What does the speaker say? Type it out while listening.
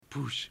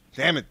Poosh.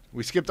 Damn it.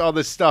 We skipped all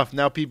this stuff.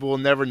 Now people will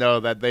never know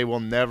that they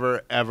will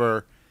never,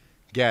 ever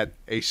get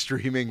a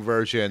streaming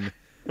version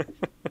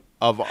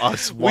of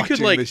us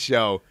watching the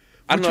show.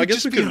 I don't know. I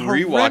guess we could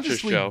rewatch a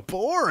show.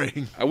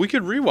 Boring. We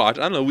could rewatch.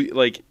 I don't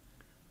know.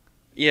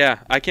 Yeah,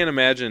 I can't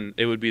imagine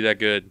it would be that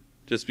good.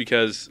 Just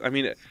because, I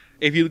mean,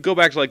 if you go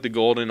back to like the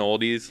golden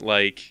oldies,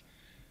 like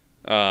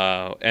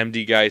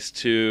MD Geist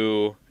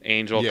 2,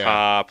 Angel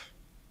Cop,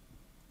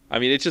 I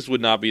mean, it just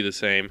would not be the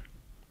same.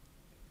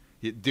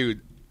 Yeah,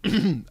 dude,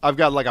 I've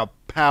got like a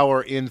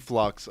power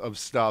influx of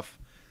stuff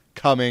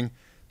coming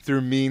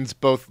through means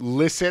both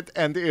licit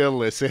and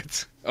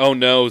illicit. Oh,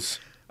 noes.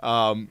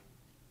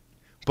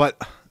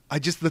 But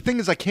the thing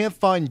is I can't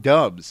find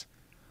dubs.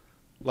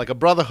 Like a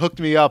brother hooked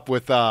me up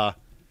with,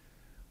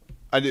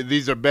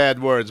 these are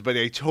bad words, but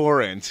a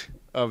torrent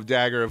of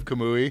Dagger of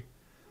Kamui.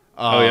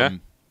 Oh, yeah?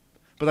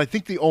 But I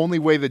think the only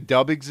way the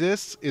dub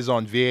exists is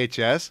on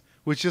VHS,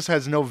 which just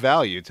has no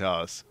value to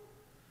us.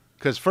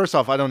 Because first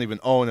off, I don't even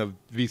own a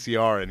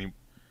VCR anymore.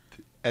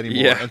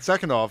 Yeah. And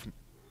second off,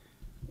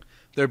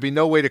 there'd be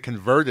no way to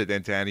convert it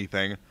into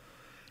anything.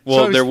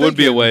 Well, there would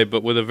be a way,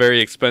 but with a very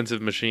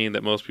expensive machine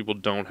that most people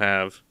don't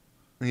have.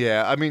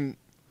 Yeah, I mean,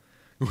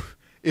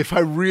 if I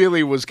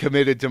really was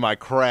committed to my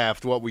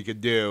craft, what we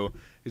could do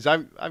is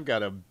I've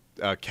got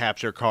a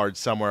capture card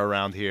somewhere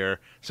around here,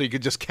 so you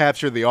could just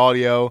capture the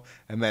audio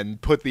and then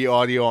put the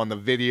audio on the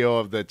video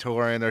of the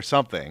torrent or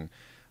something.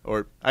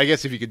 Or I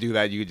guess if you could do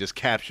that, you could just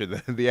capture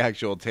the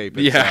actual tape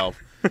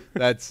itself. Yeah.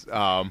 That's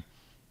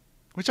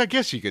which I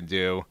guess you could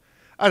do.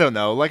 I don't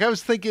know. Like I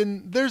was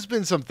thinking, there's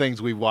been some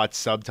things we watched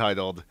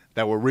subtitled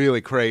that were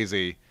really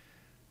crazy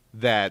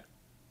that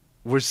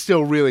were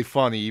still really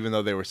funny, even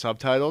though they were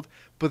subtitled.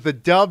 But the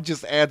dub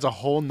just adds a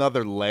whole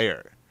nother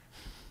layer.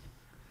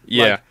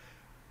 Yeah.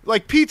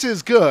 Like pizza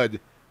is good,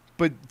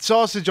 but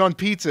sausage on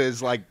pizza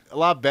is like a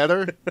lot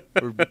better.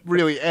 Or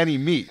really any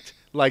meat.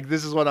 Like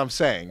this is what I'm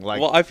saying. Like,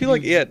 well, I feel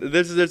like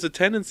there's a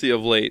tendency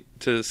of late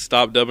to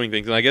stop dubbing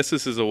things, and I guess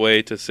this is a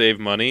way to save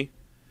money.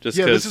 Just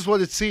this is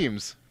what it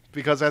seems.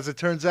 Because as it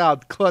turns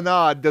out,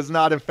 Clannad does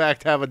not in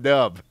fact have a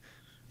dub.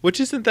 Which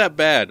isn't that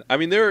bad. I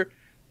mean,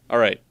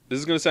 alright, this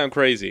is going to sound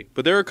crazy,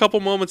 but there are a couple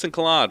moments in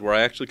Clannad where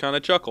I actually kind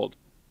of chuckled.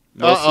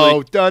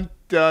 Uh-oh, dun,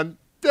 dun,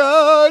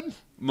 dun!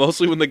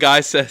 Mostly when the guy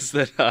says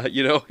that,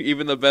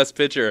 even the best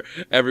pitcher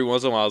every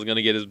once in a while is going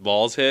to get his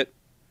balls hit.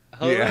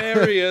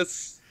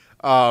 Hilarious.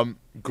 Yeah.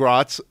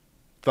 Grotz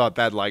thought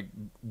that, like,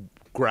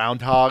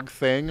 groundhog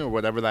thing, or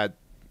whatever that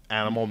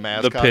animal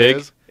mascot the pig.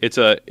 Is. It's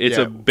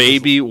a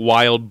baby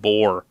wild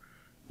boar.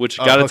 Which,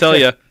 gotta tell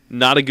you,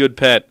 not a good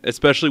pet,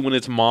 especially when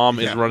its mom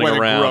is running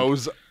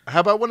around.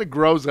 How about when it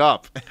grows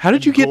up? How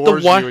did you get the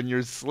you in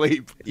your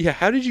sleep? Yeah,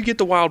 how did you get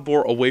the wild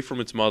boar away from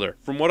its mother?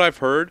 From what I've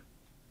heard,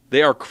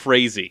 they are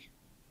crazy.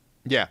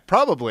 Yeah,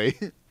 probably.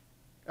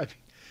 I mean,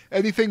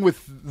 anything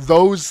with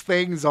those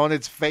things on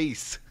its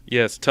face.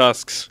 Yes,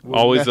 tusks will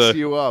always mess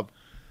you up.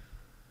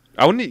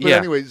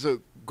 Anyway,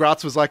 so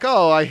Grotz was like,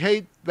 "Oh, I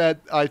hate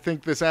that. I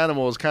think this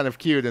animal is kind of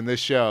cute in this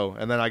show."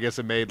 And then I guess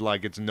it made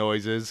like its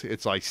noises.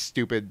 It's like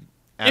stupid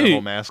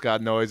animal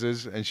mascot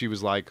noises, and she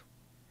was like,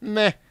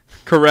 "Meh."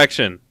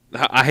 Correction.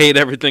 I hate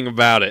everything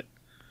about it.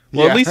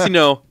 Well, at least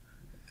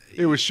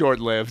it was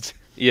short-lived.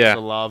 Yeah,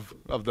 the love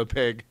of the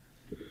pig.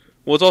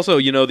 Well, it's also,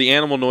 the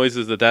animal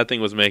noises that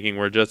thing was making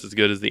were just as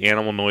good as the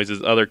animal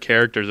noises other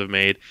characters have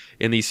made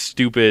in these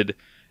stupid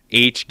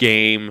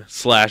H-game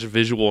 /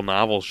 visual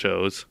novel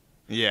shows.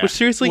 Yeah. Which,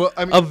 seriously,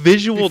 a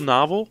visual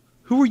novel?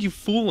 Who are you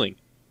fooling?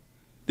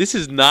 This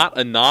is not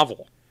a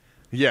novel.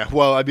 Yeah,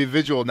 well, I mean,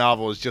 visual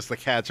novel is just the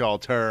catch-all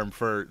term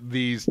for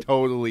these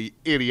totally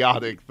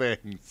idiotic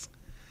things.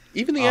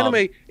 Even the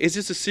anime is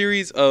just a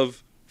series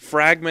of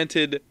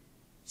fragmented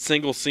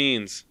single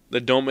scenes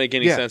that don't make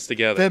any sense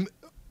together.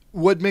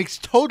 What makes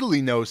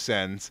totally no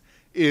sense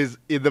is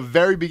in the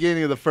very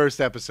beginning of the first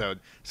episode.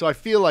 So I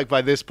feel like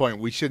by this point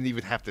we shouldn't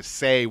even have to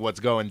say what's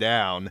going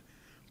down.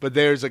 But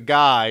there's a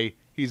guy,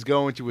 he's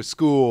going to a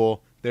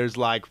school, there's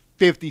like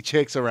 50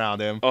 chicks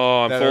around him.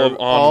 Oh, I'm full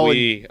of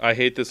ennui. I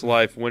hate this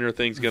life. When are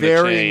things going to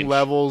change? Varying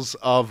levels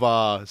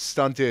of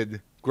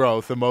stunted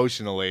growth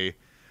emotionally.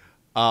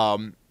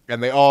 And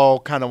they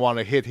all kind of want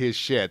to hit his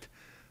shit.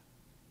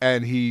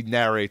 And he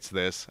narrates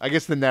this. I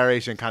guess the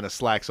narration kind of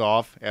slacks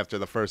off after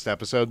the first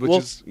episode, which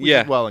is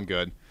well and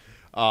good.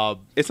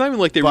 It's not even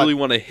like they really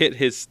want to hit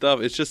his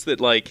stuff. It's just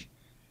that, like,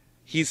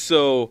 he's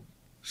so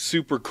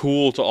super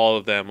cool to all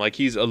of them. Like,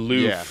 he's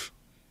aloof.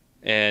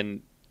 Yeah.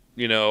 And,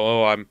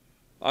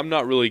 I'm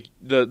not really...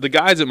 The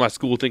guys at my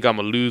school think I'm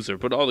a loser,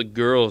 but all the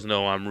girls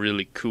know I'm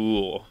really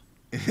cool.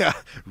 Yeah,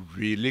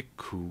 really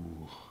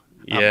cool.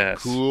 Yes.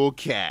 I'm a cool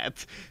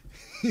cat.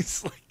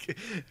 He's like...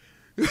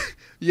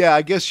 Yeah,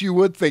 I guess you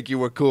would think you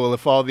were cool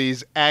if all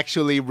these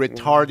actually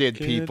retarded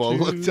people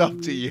looked up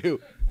to you.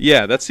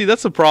 Yeah, that's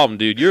the problem,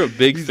 dude. You're a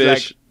big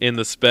fish in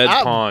the sped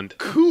pond.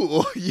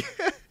 Cool. Yeah.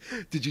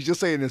 Did you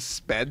just say in a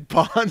sped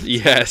pond?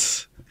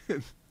 Yes.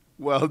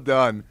 Well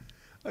done.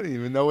 I didn't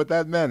even know what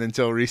that meant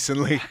until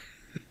recently.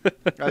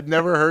 I'd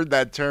never heard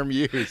that term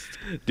used.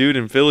 Dude,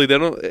 in Philly, they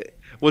don't...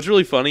 What's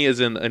really funny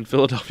is in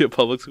Philadelphia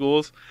public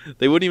schools,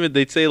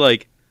 they'd say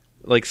like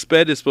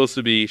SPED is supposed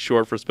to be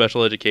short for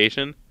special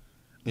education,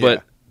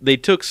 but they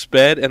took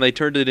SPED and they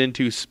turned it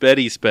into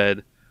Speddy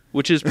Sped,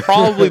 which is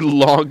probably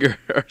longer.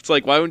 It's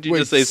like, why wouldn't you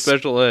just say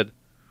special ed?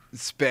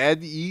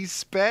 Sped-y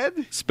Sped?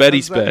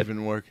 Speddy Sped. How does that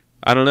even work?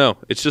 I don't know.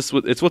 It's just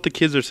it's what the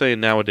kids are saying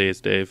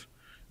nowadays, Dave.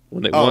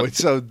 When they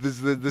so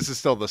this is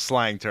still the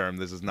slang term.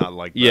 This is not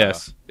like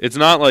yes. It's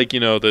not like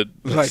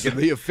like in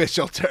the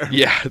official term.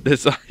 Yeah,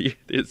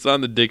 it's on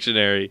the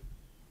dictionary.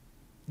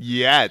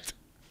 Yet.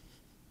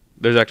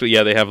 There's actually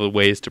they have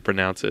ways to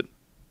pronounce it.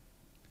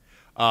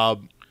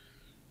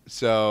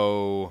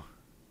 So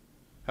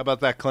how about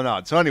that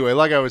Clannad? So anyway,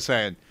 like I was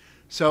saying,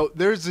 so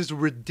there's this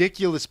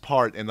ridiculous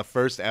part in the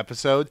first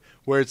episode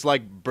where it's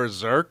like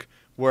Berserk,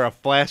 where a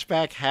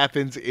flashback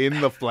happens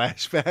in the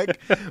flashback.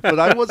 But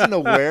I wasn't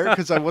aware,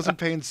 because I wasn't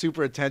paying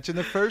super attention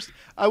at first,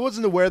 I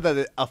wasn't aware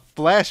that a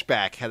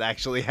flashback had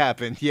actually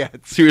happened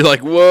yet. So you're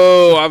like,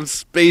 whoa, I'm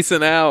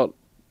spacing out.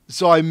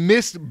 So I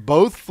missed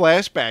both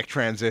flashback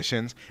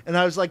transitions, and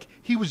I was like,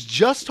 he was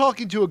just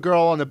talking to a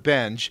girl on a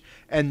bench,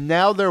 and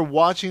now they're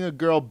watching a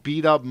girl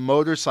beat up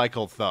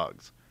motorcycle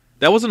thugs.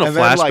 That wasn't a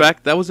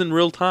flashback. That was in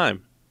real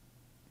time.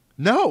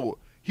 No,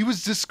 he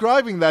was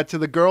describing that to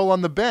the girl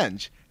on the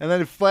bench, and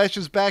then it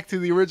flashes back to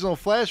the original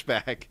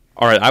flashback.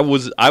 All right, I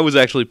was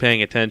actually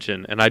paying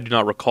attention, and I do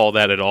not recall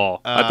that at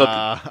all.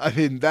 I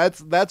mean,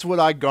 that's what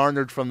I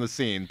garnered from the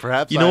scene.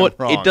 Perhaps you know what?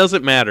 Wrong. It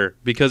doesn't matter,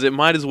 because it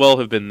might as well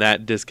have been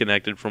that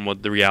disconnected from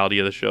what the reality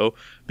of the show,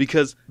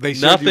 because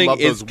nothing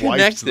is connected.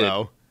 Wipes,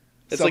 though.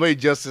 Somebody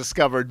just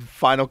discovered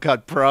Final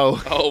Cut Pro.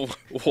 Oh,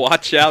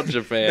 watch out,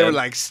 Japan! They were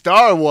like,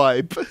 Star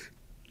Wipe.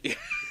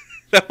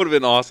 That would have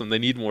been awesome. They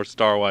need more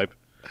Star Wipe.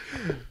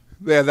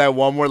 They have that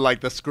one where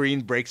like the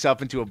screen breaks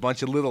up into a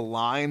bunch of little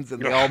lines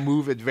and they all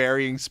move at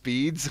varying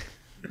speeds.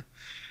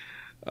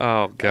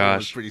 Oh gosh, that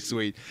was pretty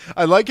sweet.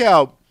 I like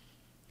how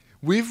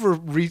we've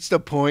reached a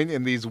point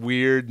in these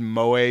weird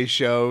moe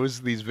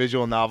shows, these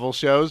visual novel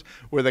shows,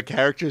 where the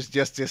characters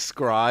just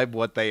describe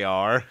what they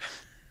are.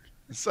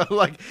 So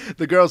like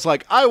the girl's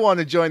like, I want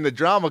to join the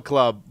drama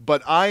club,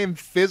 but I am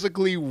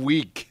physically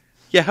weak.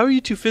 Yeah, how are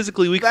you too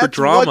physically weak for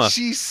drama? That's what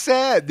she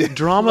said.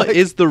 Drama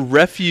is the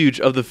refuge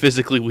of the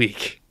physically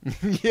weak.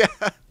 Yeah.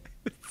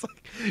 It's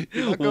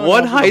like,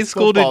 what high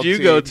school did you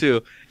go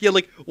to? Yeah,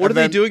 like, what are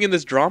they doing in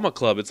this drama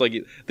club? It's like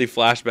they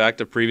flash back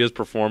to previous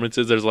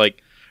performances. There's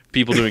like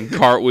people doing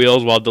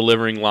cartwheels while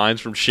delivering lines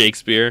from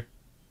Shakespeare.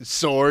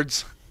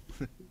 Swords.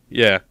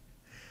 Yeah.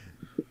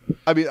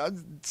 I mean,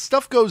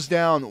 stuff goes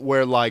down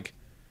where like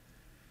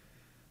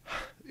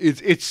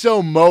it's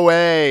so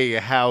moe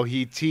how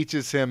he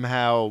teaches him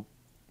how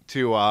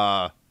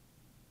to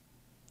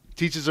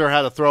teaches her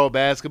how to throw a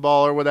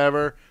basketball or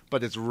whatever,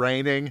 but it's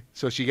raining,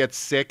 so she gets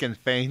sick and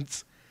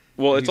faints.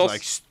 Well, it's also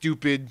like,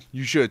 stupid,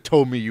 you should have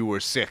told me you were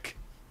sick.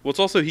 Well, it's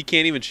also he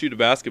can't even shoot a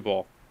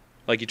basketball.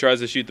 Like, he tries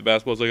to shoot the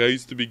basketball. It's like, I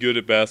used to be good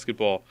at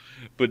basketball,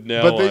 but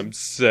now I'm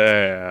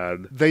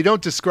sad. They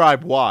don't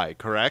describe why,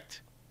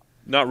 correct?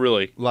 Not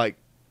really. Like,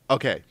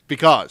 okay,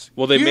 because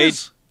well, they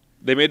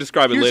may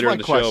describe it later in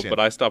the show, but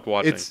I stopped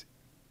watching.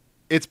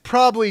 It's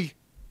probably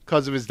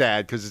because of his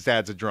dad, because his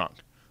dad's a drunk.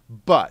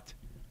 But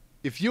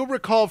if you'll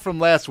recall from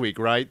last week,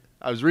 right?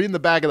 I was reading the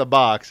back of the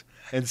box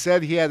and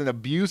said he had an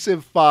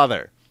abusive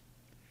father.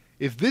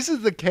 If this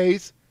is the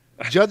case,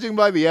 judging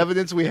by the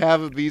evidence we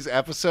have of these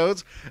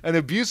episodes, an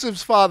abusive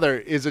father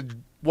is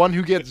one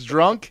who gets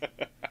drunk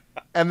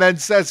and then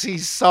says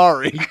he's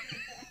sorry.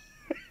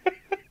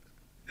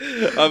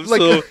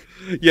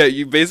 Yeah,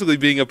 you basically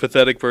being a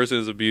pathetic person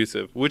is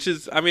abusive, which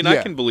is, I mean,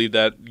 I can believe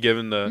that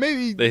given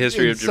the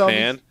history of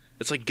Japan.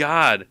 It's like,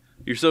 God,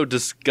 you're so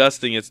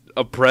disgusting. It's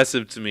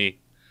oppressive to me.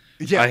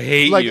 Yeah, I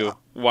hate you.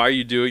 Why are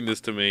you doing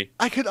this to me?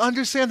 I could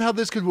understand how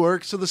this could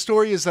work. So the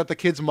story is that the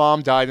kid's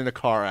mom died in a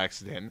car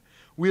accident.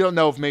 We don't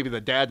know if maybe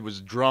the dad was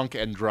drunk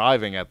and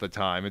driving at the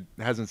time. It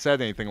hasn't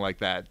said anything like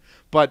that.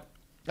 But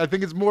I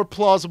think it's more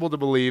plausible to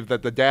believe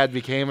that the dad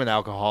became an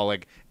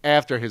alcoholic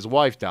after his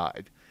wife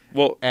died.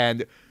 Well,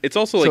 and it's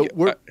also so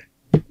like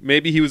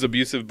maybe he was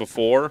abusive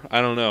before.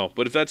 I don't know.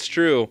 But if that's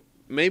true,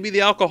 maybe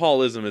the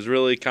alcoholism is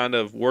really kind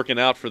of working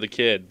out for the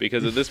kid,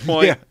 because at this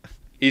point,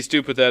 he's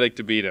too pathetic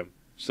to beat him.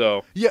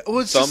 So, well,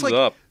 it's thumbs just like,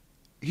 up.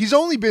 He's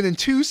only been in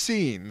 2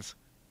 scenes.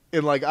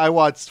 I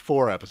watched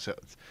 4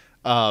 episodes.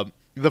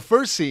 The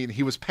first scene,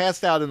 he was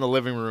passed out in the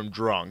living room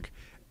drunk,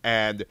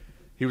 and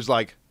he was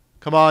like,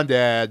 "Come on,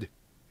 Dad.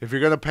 If you're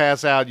going to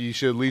pass out, you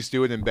should at least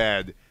do it in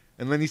bed."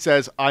 And then he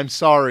says, "I'm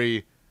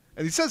sorry."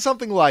 And he says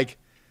something like,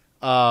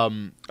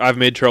 I've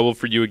made trouble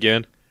for you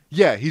again.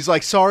 Yeah, he's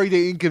like, "Sorry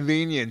to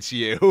inconvenience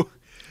you."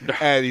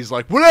 And he's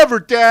like, "Whatever,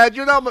 Dad.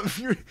 You're not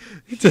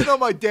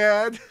my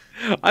dad."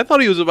 I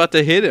thought he was about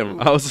to hit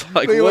him. I was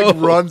like, he whoa.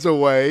 Runs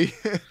away.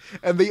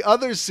 And the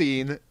other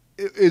scene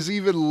is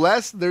even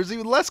less. There's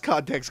even less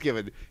context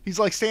given. He's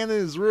like standing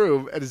in his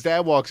room, and his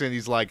dad walks in.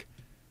 He's like,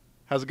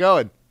 "How's it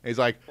going?" And he's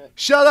like,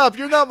 "Shut up!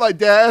 You're not my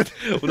dad."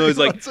 Well, no, he's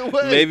like,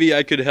 "Maybe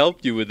I could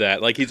help you with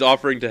that." Like, he's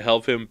offering to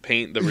help him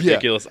paint the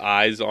ridiculous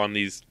eyes on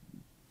these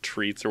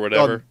treats or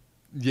whatever.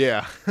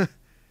 Yeah.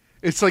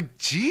 It's like,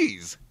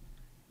 geez.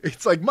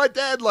 It's like my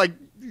dad, like,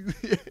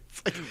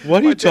 it's like,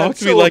 why do you talk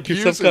to me like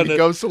you're some kind of... He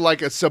goes to,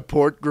 like, a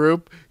support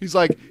group. He's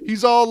like,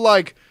 he's all,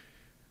 like,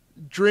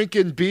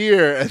 drinking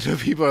beer. And the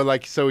people are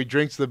like, so he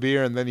drinks the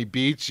beer and then he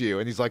beats you.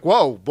 And he's like,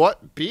 whoa,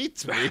 what?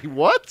 Beats me?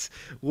 What?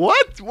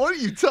 What are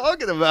you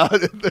talking about?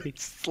 Like,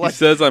 he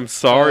says, I'm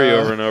sorry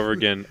over and over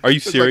again. Are you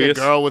serious?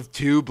 Like a girl with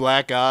 2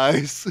 black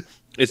eyes.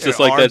 It's just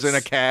like that. In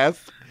a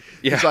cast.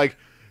 Yeah. It's like,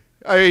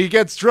 he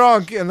gets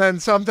drunk, and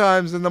then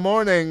sometimes in the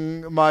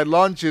morning, my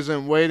lunch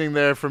isn't waiting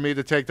there for me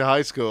to take to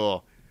high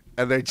school.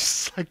 And they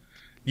just like...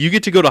 You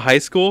get to go to high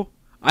school?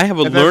 I have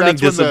a learning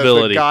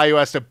disability. The guy who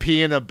has to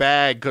pee in a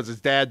bag because his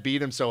dad beat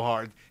him so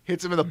hard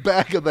hits him in the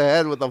back of the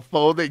head with a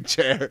folding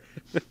chair.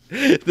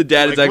 The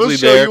dad is actually we'll there.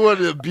 Show you what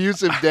an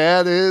abusive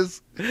dad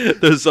is.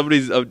 There's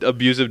somebody's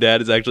abusive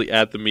dad is actually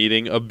at the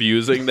meeting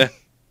abusing them.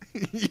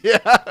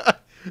 Yeah.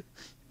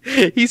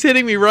 He's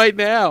hitting me right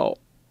now.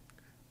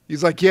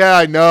 He's like, yeah,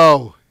 I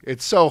know.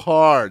 It's so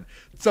hard.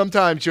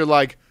 Sometimes you're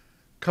like,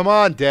 come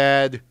on,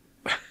 Dad.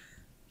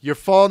 You're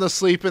falling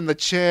asleep in the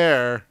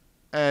chair,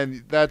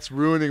 and that's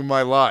ruining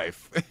my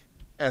life.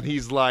 And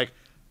he's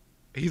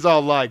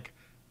all like,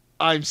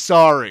 I'm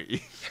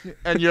sorry.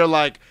 And you're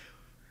like,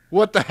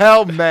 what the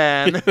hell,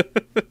 man?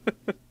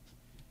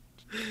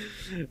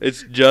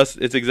 It's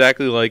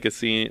exactly like a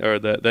scene, or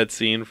that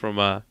scene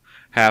from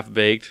Half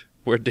Baked,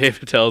 where Dave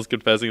Attell's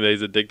confessing that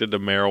he's addicted to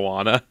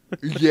marijuana.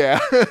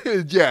 Yeah.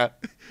 Yeah.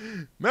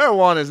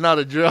 Marijuana is not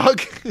a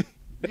drug.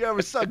 You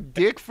ever suck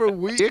dick for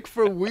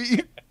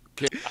weed?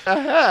 I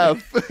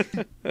have.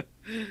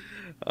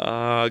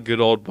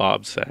 Good old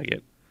Bob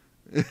Saget.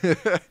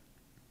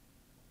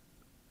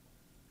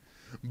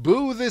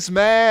 Boo this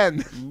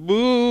man.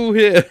 Boo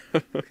him.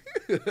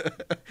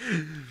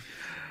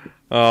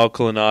 Oh,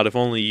 Clannad, if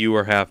only you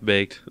were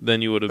half-baked,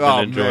 then you would have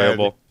been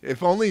enjoyable. Man.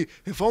 If only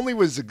it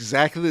was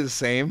exactly the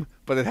same,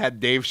 but it had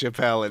Dave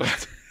Chappelle in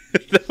it.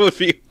 That would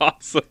be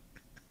awesome.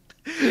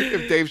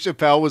 If Dave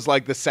Chappelle was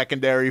like the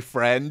secondary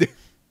friend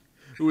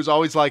who was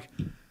always like,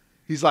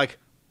 he's like,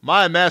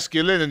 my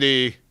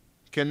masculinity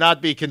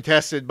cannot be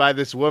contested by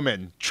this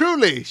woman.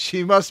 Truly,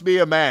 she must be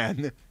a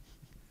man.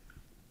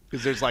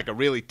 Because there's like a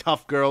really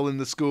tough girl in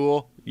the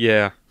school.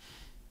 Yeah.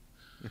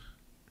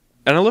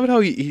 And I love it how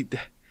he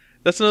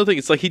that's another thing.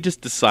 It's like he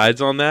just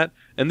decides on that.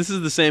 And this is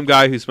the same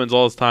guy who spends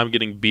all his time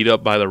getting beat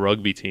up by the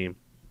rugby team.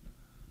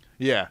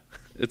 Yeah.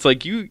 It's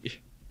like,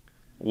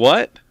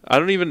 what? I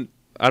don't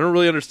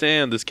really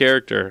understand this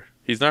character.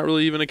 He's not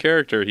really even a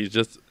character. He's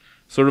just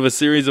sort of a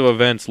series of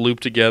events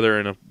looped together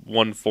in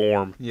one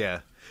form.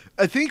 Yeah.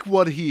 I think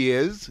what he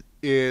is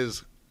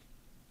his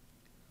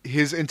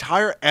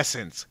entire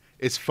essence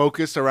is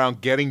focused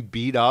around getting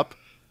beat up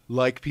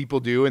like people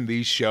do in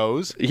these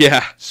shows.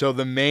 Yeah. So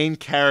the main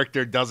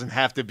character doesn't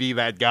have to be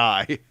that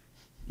guy.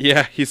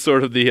 Yeah, he's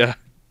sort of the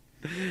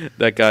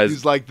that guy's...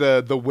 He's like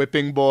the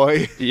whipping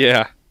boy.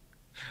 Yeah.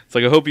 It's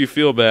like, I hope you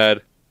feel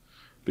bad,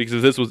 because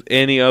if this was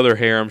any other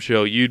harem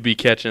show, you'd be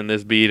catching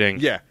this beating.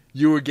 Yeah.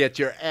 You would get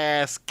your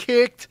ass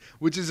kicked,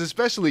 which is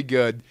especially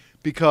good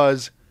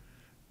because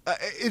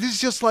it is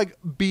just like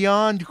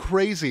beyond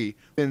crazy.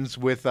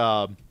 With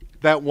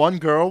that one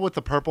girl with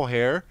the purple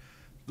hair,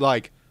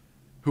 like,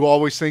 who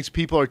always thinks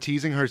people are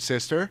teasing her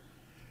sister,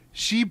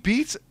 she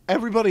beats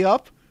everybody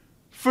up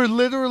for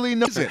literally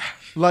no reason.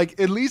 Like,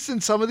 at least in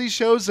some of these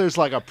shows, there's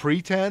like a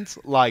pretense.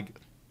 Like,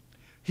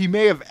 he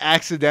may have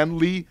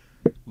accidentally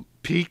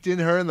peeked in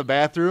her in the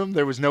bathroom.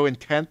 There was no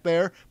intent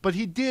there, but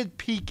he did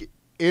peek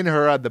in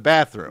her at the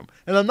bathroom.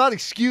 And I'm not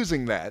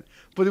excusing that,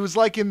 but it was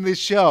like in this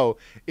show,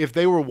 if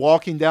they were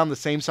walking down the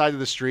same side of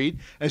the street,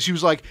 and she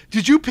was like,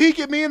 did you peek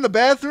at me in the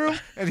bathroom?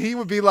 And he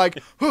would be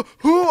like,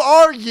 who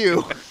are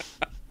you?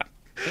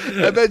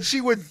 And then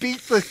she would beat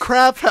the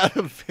crap out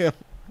of him.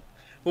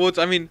 Well, it's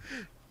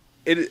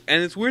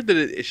weird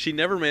that she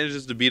never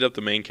manages to beat up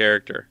the main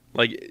character.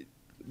 Like,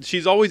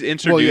 she's always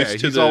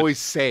introduced he's always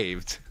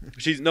saved.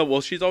 She's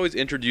always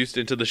introduced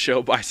into the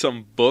show by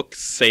some book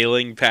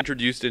sailing past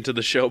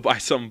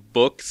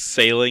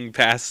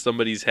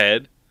somebody's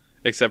head,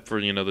 except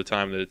for, the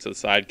time that it's a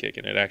sidekick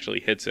and it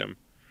actually hits him.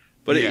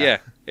 But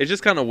it's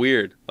just kind of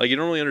weird. Like, you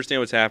don't really understand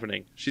what's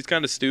happening. She's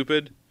kind of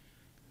stupid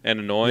and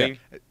annoying.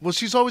 Yeah. Well,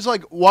 she's always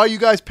like, why are you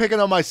guys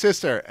picking on my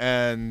sister?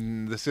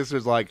 And the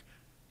sister's like,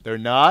 they're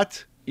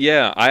not.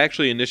 Yeah, I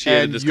actually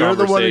initiated this conversation. And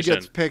you're the one who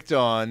gets picked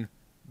on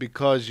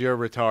because you're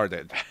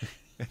retarded.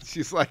 And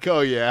she's like,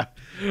 oh, yeah.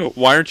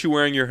 Why aren't you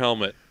wearing your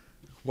helmet?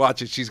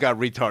 Watch it. She's got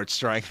retard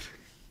strength.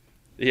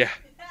 Yeah.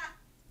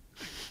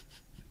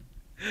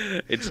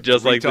 It's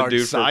just like the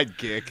dude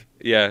sidekick.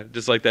 Yeah,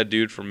 just like that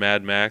dude from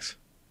Mad Max.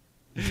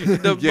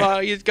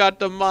 He's got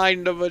the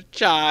mind of a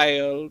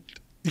child.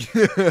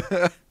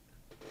 It's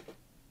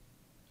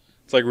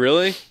like,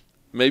 really?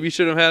 Maybe you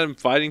should have had him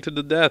fighting to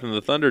the death in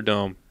the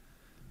Thunderdome.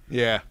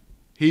 Yeah.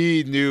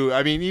 He knew.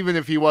 I mean, even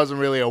if he wasn't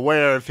really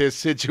aware of his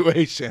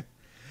situation,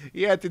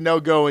 he had to know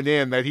going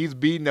in that he's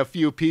beating a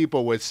few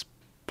people with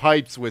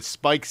pipes with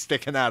spikes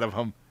sticking out of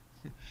them.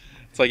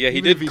 It's like, yeah, he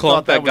Even if did he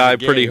clump thought that guy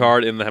was a pretty game.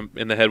 hard in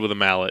the head with a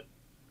mallet.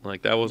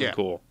 Like, that wasn't Yeah.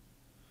 cool.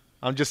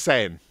 I'm just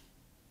saying.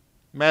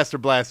 Master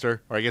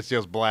Blaster, or I guess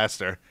just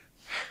Blaster,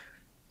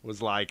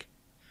 was like,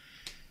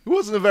 he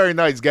wasn't a very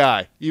nice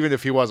guy, even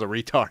if he was a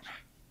retard.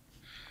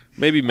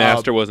 Maybe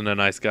Master wasn't a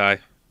nice guy.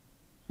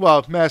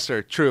 Well,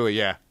 Master, truly,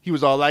 yeah. He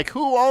was all like,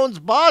 who owns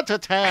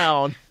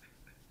Bartertown?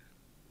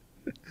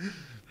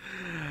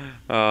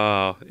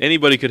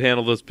 Anybody could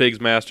handle those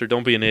pigs, Master.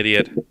 Don't be an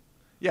idiot.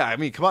 Yeah, I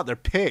mean, come on, they're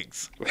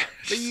pigs.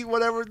 They eat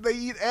whatever, they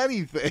eat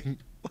anything.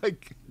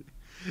 Like,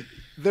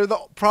 they're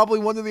probably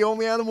one of the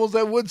only animals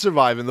that would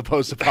survive in the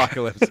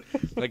post-apocalypse.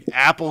 Like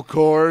apple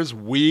cores,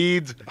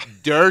 weeds,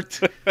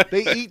 dirt.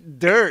 They eat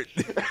dirt.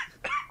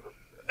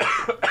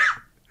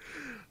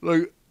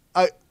 Look,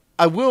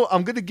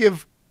 I'm going to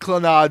give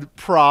Clannad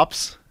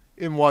props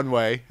in one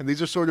way, and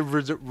these are sort of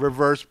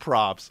reverse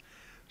props.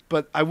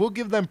 But I will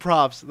give them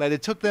props that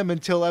it took them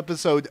until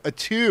episode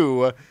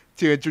 2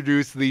 to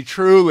introduce the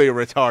truly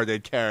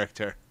retarded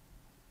character.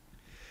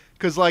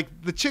 Because, like,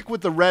 the chick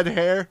with the red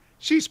hair,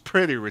 she's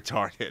pretty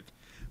retarded.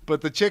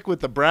 But the chick with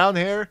the brown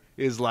hair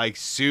is, like,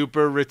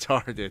 super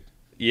retarded.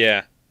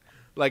 Yeah.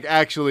 Like,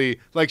 actually,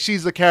 like,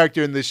 she's the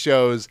character in this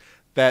shows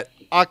that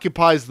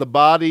occupies the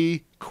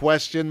body,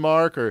 question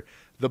mark, or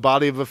the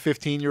body of a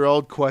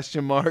 15-year-old,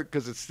 question mark,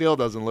 because it still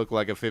doesn't look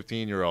like a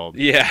 15-year-old.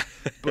 Yeah.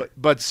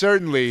 but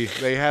certainly,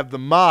 they have the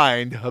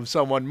mind of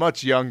someone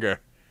much younger.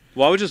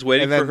 Well, I was just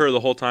waiting for her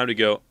the whole time to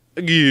go,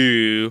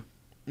 "Ew."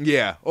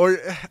 Yeah, or,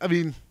 I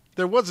mean,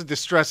 there was a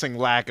distressing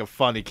lack of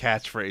funny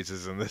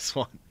catchphrases in this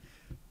one.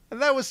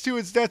 And that was to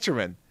its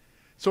detriment.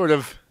 Sort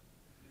of.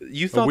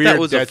 You thought weird that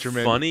was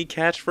detriment. a funny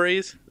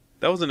catchphrase?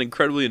 That was an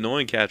incredibly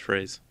annoying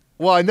catchphrase.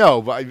 Well, I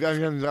know, but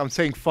I'm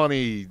saying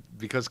funny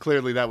because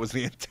clearly that was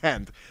the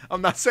intent.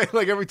 I'm not saying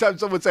like every time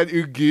someone said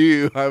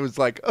 "ooh," I was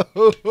like,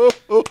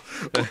 oh.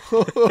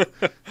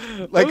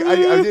 Like I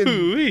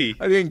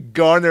didn't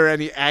garner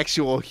any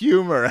actual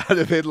humor out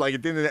of it. Like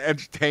it didn't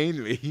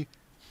entertain me.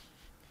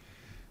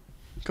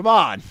 Come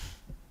on,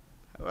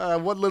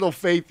 what little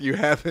faith you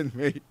have in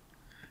me.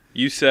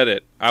 You said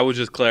it. I was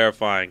just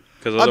clarifying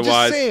because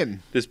otherwise,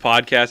 this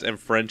podcast and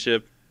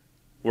friendship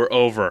were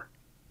over.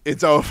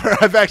 It's over.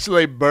 I've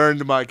actually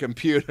burned my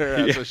computer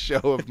as a show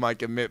of my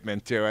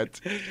commitment to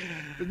it.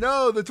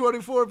 No, the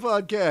 24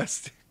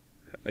 podcast.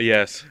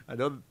 Yes. I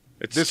know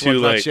it's this too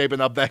one's late. Not shaping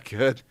up that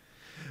good.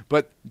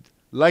 But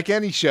like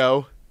any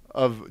show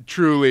of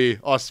truly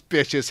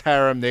auspicious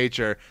harem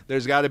nature,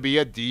 there's got to be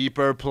a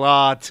deeper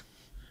plot.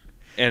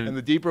 And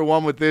the deeper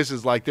one with this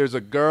is like there's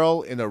a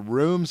girl in a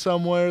room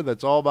somewhere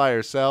that's all by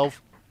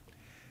herself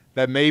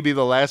that may be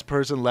the last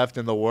person left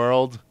in the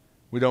world.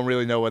 We don't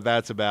really know what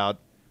that's about.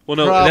 Well,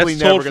 no, Probably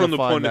that's never told from the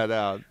find point that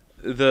out.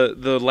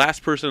 The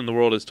last person in the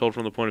world is told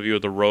from the point of view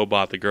of the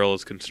robot the girl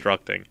is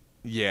constructing.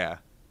 Yeah.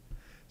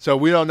 So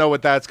we don't know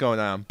what that's going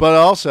on. But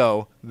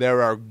also,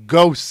 there are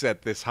ghosts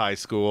at this high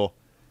school,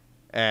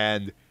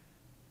 and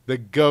the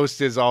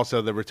ghost is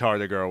also the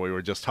retarded girl we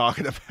were just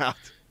talking about.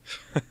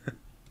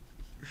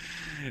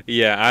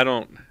 Yeah, I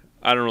don't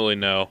really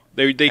know.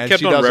 They And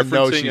kept she on doesn't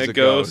know referencing she's a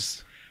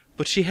ghost,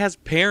 but she has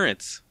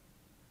parents.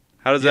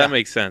 How does that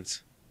make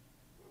sense?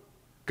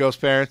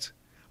 Ghost parents?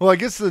 Well, I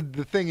guess the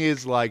thing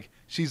is, like,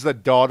 she's the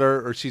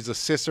daughter or she's a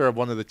sister of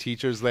one of the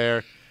teachers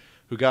there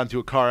who got into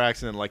a car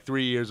accident like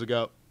 3 years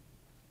ago.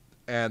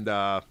 And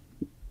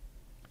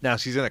now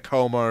she's in a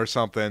coma or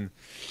something,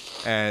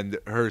 and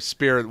her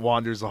spirit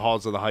wanders the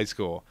halls of the high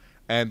school.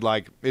 And,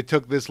 like, it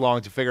took this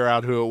long to figure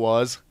out who it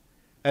was.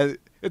 And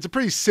it's a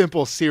pretty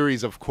simple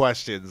series of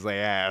questions they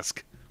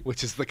ask,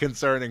 which is the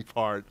concerning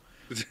part.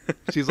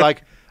 She's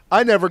like,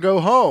 I never go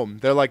home.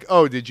 They're like,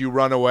 oh, did you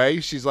run away?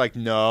 She's like,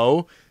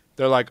 no.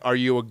 They're like, are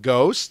you a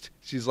ghost?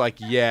 She's like,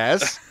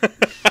 yes.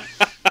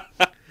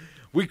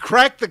 We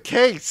cracked the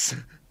case.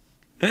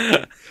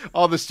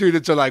 All the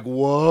students are like,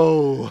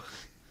 whoa.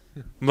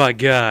 My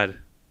God.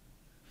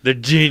 They're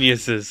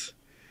geniuses.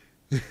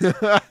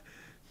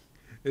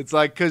 It's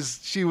like, because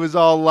she was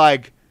all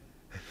like,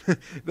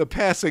 the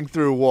passing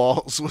through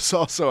walls was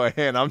also a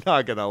hint. I'm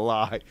not going to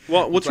lie.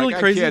 Well, what's really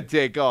crazy? I can't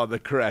take all the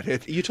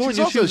credit. You totally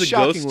knew she was a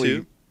ghost,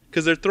 too?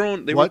 Because they're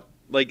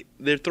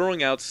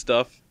throwing out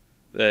stuff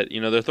that,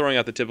 they're throwing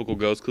out the typical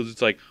ghost clues.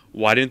 It's like,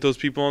 why didn't those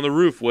people on the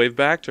roof wave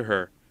back to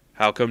her?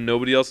 How come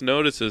nobody else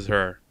notices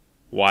her?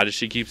 Why does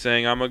she keep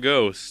saying I'm a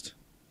ghost?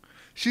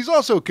 She's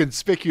also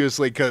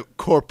conspicuously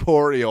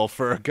corporeal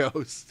for a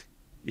ghost.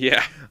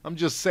 Yeah. I'm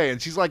just saying.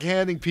 She's like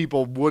handing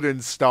people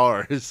wooden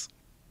stars.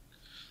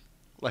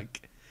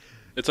 Like,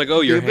 it's like, oh,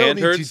 your hand hurts?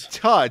 The ability to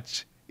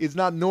touch is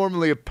not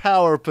normally a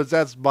power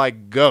possessed by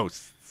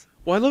ghosts.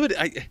 Well, I love it.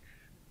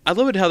 I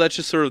love it how that's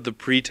just sort of the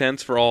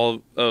pretense for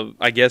all of,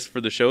 I guess,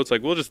 for the show. It's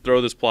like, we'll just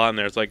throw this plot in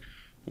there. It's like,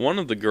 one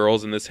of the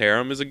girls in this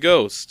harem is a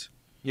ghost.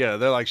 Yeah,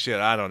 they're like,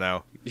 shit, I don't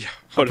know. Yeah,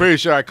 I'm pretty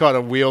sure I caught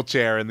a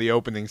wheelchair in the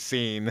opening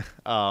scene.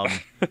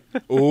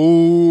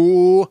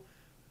 Ooh.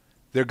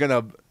 They're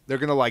gonna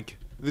like,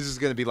 this is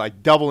gonna be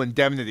like double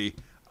indemnity.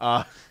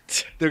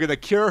 They're gonna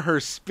cure her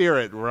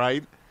spirit,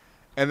 right?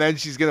 and then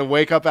she's going to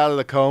wake up out of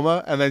the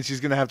coma, and then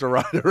she's going to have to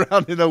ride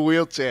around in a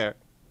wheelchair.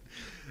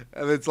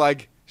 And it's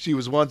like she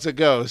was once a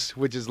ghost,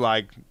 which is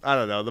like, I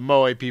don't know, the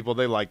Moe people,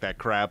 they like that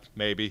crap,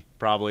 maybe,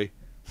 probably.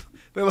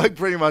 They like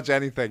pretty much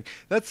anything.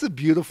 That's the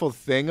beautiful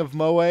thing of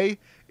Moe,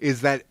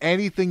 is that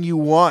anything you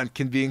want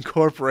can be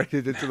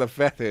incorporated into the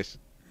fetish.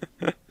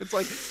 It's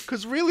like,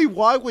 because really,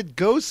 why would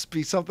ghosts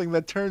be something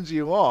that turns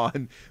you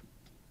on?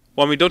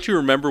 Well, I mean, don't you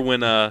remember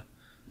when,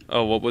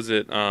 what was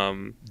it?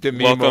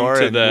 Demi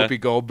Moore and Whoopi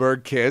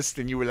Goldberg kissed,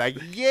 and you were like,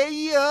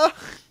 yeah.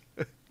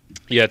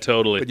 Yeah,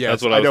 totally. But yes,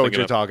 that's what I was know thinking what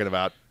you're of. talking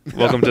about.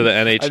 Welcome to the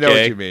NHK. I know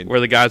what you mean. Where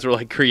the guys were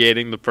like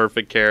creating the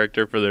perfect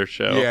character for their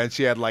show. Yeah, and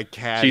she had like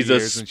cat She's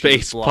ears, a and she was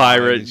space blind,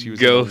 pirate and she was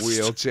ghost. in a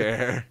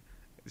wheelchair.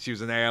 She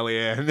was an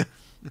alien.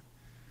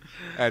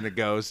 And a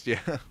ghost,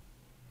 yeah.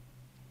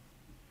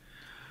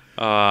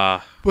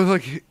 But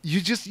like,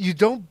 you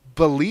don't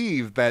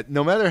believe that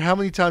no matter how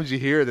many times you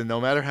hear it and no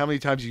matter how many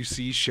times you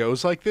see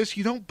shows like this,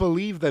 you don't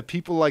believe that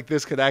people like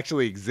this could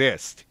actually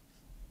exist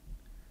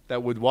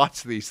that would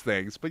watch these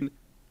things. But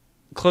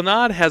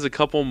Clannad has a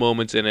couple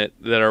moments in it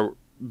that are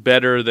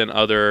better than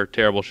other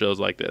terrible shows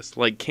like this.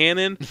 Like,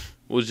 Canon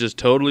was just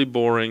totally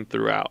boring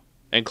throughout.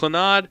 And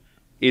Clannad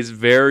is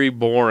very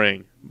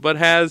boring, but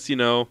has,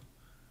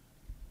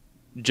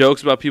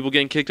 jokes about people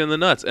getting kicked in the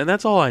nuts. And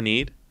that's all I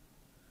need.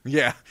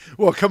 Yeah.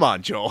 Well, come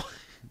on, Joel.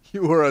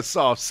 You were a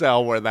soft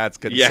sell where that's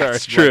concerned. Yeah,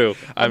 it's true.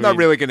 I'm not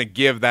really going to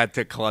give that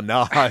to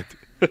Clannad.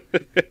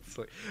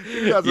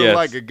 He doesn't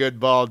like a good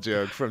ball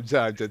joke from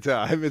time to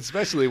time,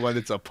 especially when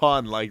it's a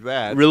pun like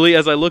that. Really,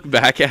 as I look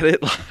back at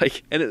it,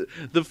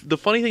 the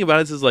funny thing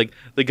about it is like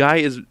the guy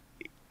is.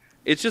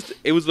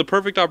 It was the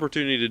perfect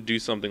opportunity to do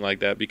something like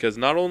that, because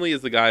not only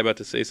is the guy about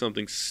to say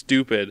something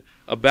stupid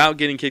about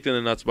getting kicked in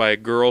the nuts by a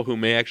girl who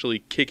may actually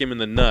kick him in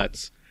the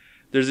nuts,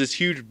 there's this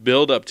huge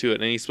build up to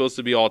it, and he's supposed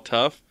to be all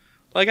tough.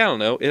 Like, I don't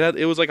know,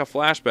 it was like a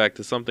flashback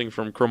to something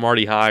from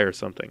Cromartie High or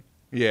something.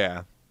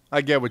 Yeah,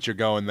 I get what you're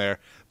going there,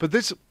 but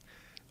this.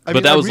 That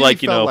was really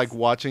like, like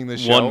watching the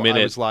show. 1 minute.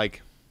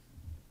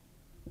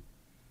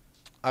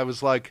 I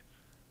was like,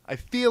 I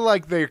feel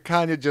like they're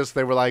kind of just.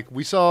 They were like,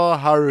 we saw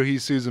Haruhi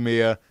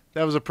Suzumiya.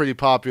 That was a pretty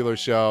popular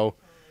show.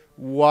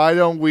 Why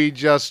don't we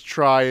just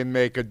try and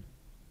make a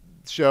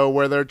show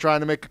where they're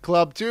trying to make a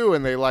club too,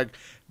 and they like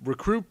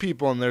recruit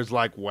people, and there's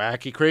like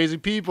wacky, crazy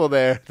people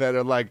there that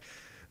are like,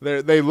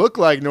 they look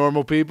like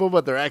normal people,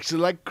 but they're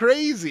actually like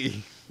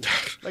crazy,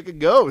 like a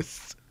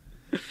ghost.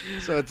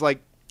 So it's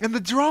like, and the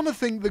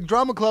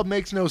drama club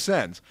makes no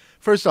sense.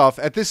 First off,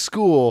 at this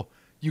school,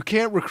 you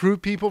can't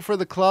recruit people for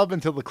the club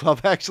until the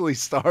club actually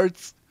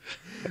starts.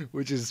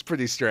 Which is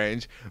pretty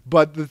strange.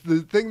 But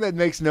the thing that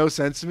makes no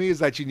sense to me is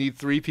that you need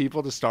 3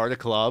 people to start a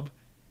club.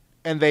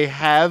 And they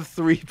have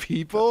 3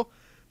 people,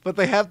 but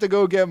they have to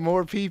go get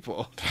more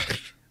people.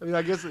 I mean,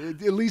 I guess,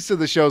 at least to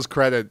the show's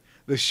credit,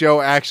 the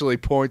show actually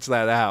points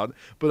that out.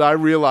 But I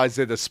realized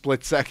it a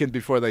split second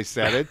before they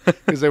said it.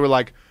 Because they were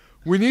like,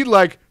 we need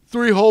like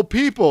 3 whole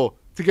people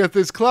to get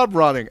this club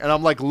running. And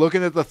I'm like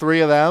looking at the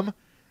 3 of them.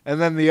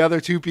 And then the other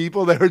 2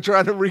 people they were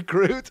trying to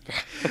recruit.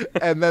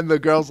 And then the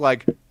girl's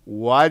like,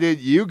 why did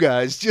you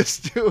guys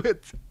just do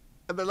it?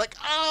 And they're like,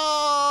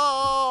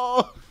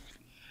 oh!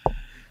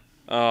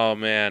 Oh,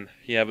 man.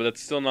 Yeah, but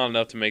that's still not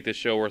enough to make this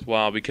show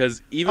worthwhile,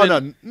 because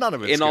even none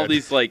of it's in all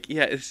these, like,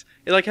 yeah, it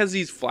like has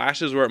these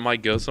flashes where it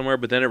might go somewhere,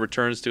 but then it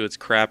returns to its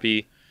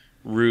crappy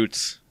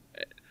roots.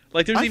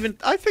 Like, there's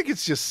I think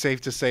it's just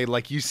safe to say,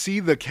 like, you see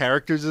the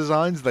character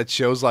designs that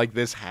shows like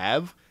this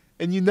have,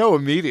 and you know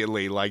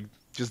immediately, like,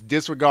 just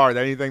disregard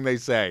anything they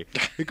say.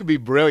 It could be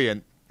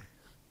brilliant.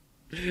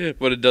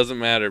 But it doesn't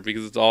matter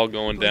because it's all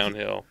going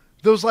downhill.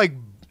 Those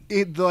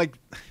the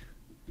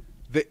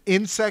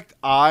insect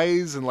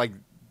eyes and like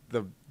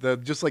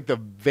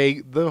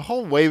the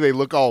whole way they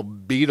look all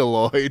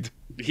beetleoid.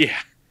 Yeah,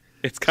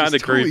 it's kind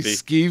of creepy. Totally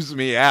skeeves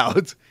me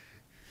out.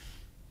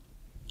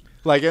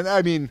 Like, and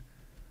I mean,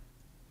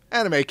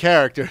 anime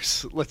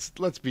characters. Let's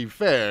be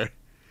fair.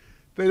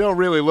 They don't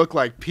really look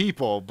like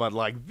people, but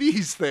like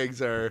these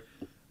things are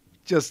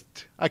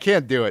just. I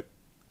can't do it.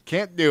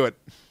 Can't do it.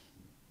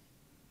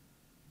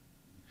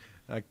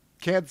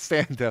 Can't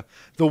stand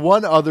the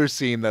one other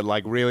scene that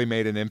like really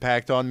made an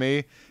impact on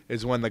me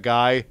is when the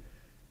guy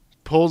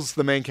pulls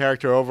the main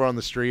character over on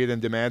the street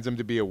and demands him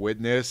to be a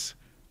witness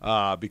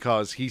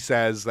because he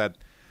says that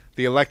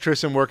the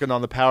electrician working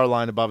on the power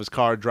line above his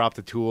car dropped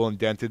a tool and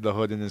dented the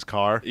hood in his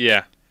car.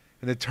 Yeah.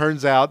 And it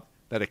turns out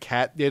that a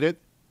cat did it.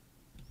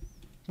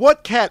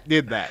 What cat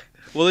did that?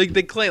 Well,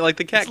 they claim like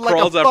the cat it's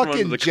crawls like out from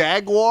under the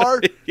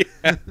jaguar.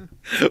 Yeah.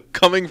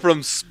 Coming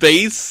from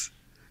space.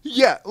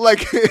 Yeah,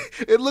 like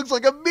it looks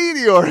like a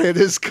meteor hit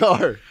his car.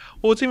 Well,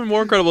 what's even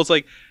more incredible is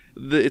like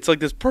it's like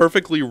this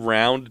perfectly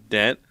round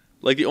dent.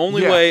 Like the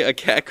only way a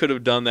cat could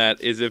have done that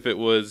is if it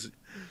was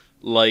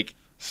like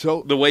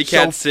the way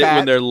cats sit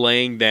when they're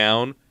laying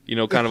down,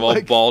 kind of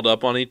all balled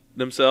up on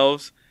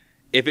themselves.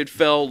 If it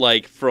fell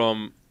like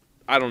from,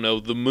 I don't know,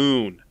 the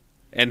moon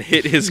and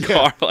hit his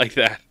car like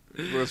that.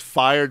 It was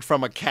fired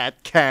from a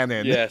cat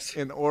cannon yes.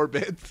 in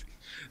orbit.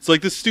 It's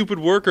like this stupid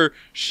worker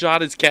shot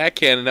his cat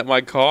cannon at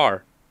my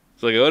car.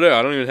 It's like, oh no,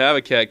 I don't even have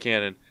a cat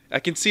cannon. I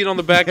can see it on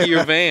the back of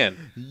your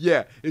van.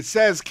 Yeah, it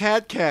says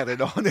cat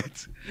cannon on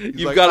it.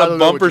 You've got a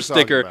bumper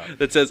sticker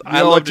that says,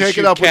 I love to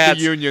shoot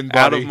cats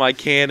out of my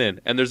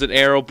cannon. And there's an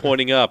arrow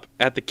pointing up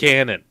at the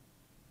cannon.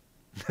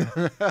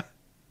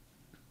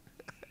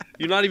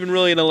 You're not even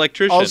really an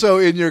electrician. Also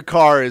in your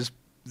car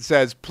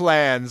says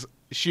plans,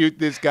 shoot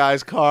this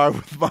guy's car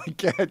with my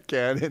cat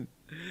cannon.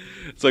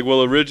 It's like,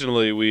 well,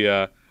 originally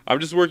I'm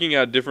just working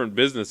out different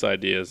business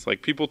ideas.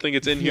 Like, people think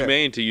it's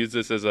inhumane to use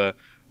this as a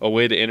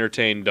way to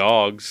entertain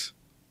dogs.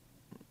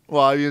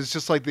 Well, I mean, it's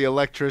just like the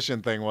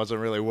electrician thing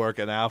wasn't really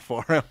working out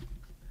for him.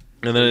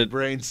 And then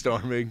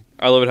brainstorming.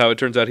 I love it how it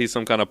turns out he's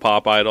some kind of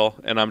pop idol,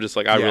 and I'm just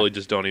like, I really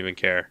just don't even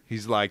care.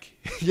 He's like,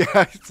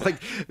 it's like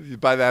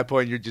by that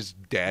point you're just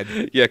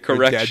dead. Yeah,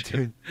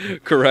 correction.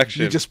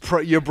 Correction.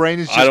 Your brain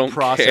is just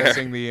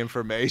processing the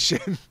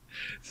information.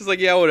 It's just like,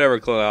 yeah, whatever,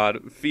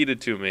 Clannad. Feed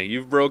it to me.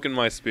 You've broken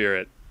my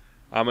spirit.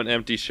 I'm an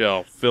empty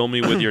shell. Fill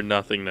me with your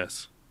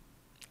nothingness.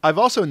 I've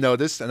also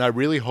noticed, and I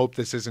really hope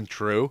this isn't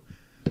true,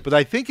 but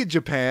I think in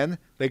Japan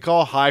they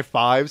call high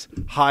fives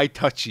high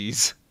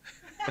touchies.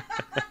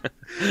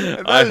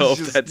 I hope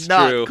that's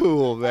not true.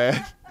 Cool,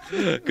 man.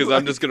 Because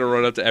I'm just gonna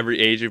run up to every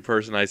Asian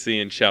person I see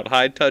and shout,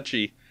 "Hi,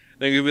 touchy."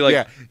 Then you'll be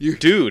like,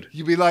 "Dude,"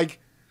 you'd be like,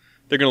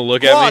 they're gonna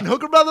look at me.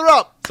 Hook a brother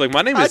up. It's like,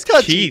 my name is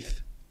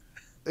Keith.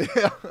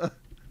 Yeah.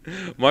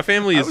 My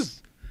family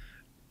is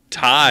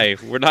Thai.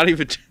 We're not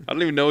even. I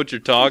don't even know what you're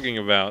talking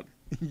about.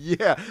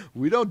 Yeah,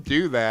 we don't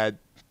do that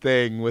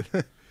thing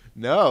with.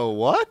 No,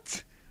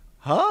 what?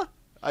 Huh?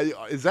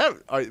 Is that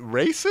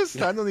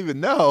racist? I don't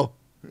even know.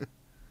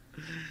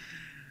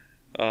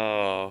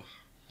 Oh.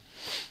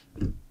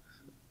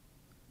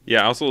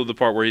 Yeah, also the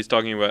part where he's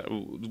talking about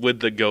with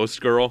the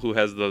ghost girl who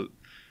has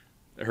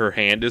her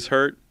hand is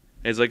hurt.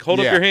 And he's like, hold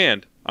up your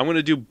hand. I'm going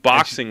to do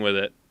boxing with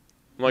it.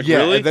 I'm like,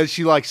 really? And then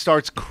she like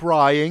starts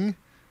crying.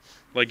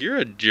 Like, you're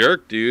a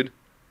jerk, dude.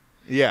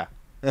 Yeah.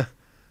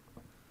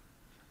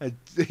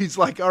 He's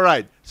like, all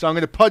right, so I'm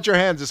going to punch your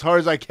hands as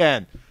hard as I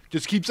can.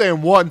 Just keep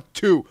saying 1,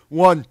 2,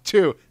 1,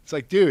 2. It's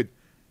like, dude,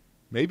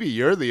 maybe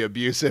you're the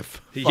abusive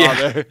father.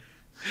 Yeah.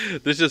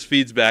 This just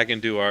feeds back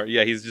into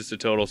he's just a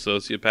total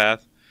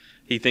sociopath.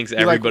 He thinks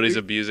everybody's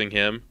abusing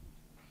him.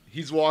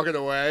 He's walking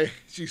away.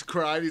 She's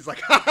crying. He's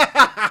like, ha, ha,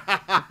 ha,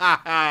 ha,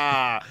 ha,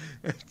 ha.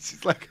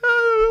 She's like,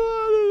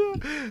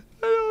 I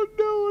don't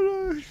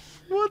know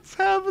what's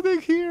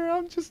happening here.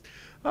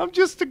 I'm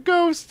just a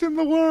ghost in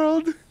the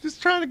world.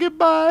 Just trying to get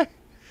by.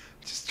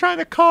 Just trying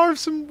to carve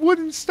some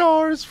wooden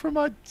stars for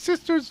my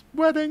sister's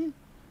wedding.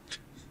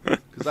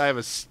 Because I have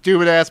a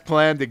stupid-ass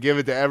plan to give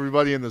it to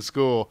everybody in the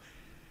school.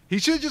 He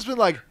should have just been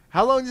like,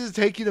 how long does it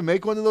take you to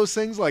make one of those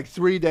things? Like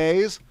 3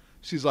 days?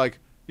 She's like,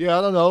 yeah,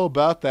 I don't know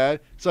about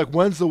that. It's like,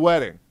 when's the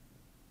wedding?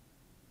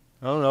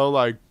 I don't know,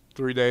 like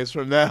 3 days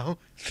from now.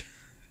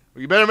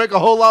 Well, you better make a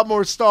whole lot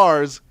more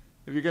stars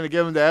if you're going to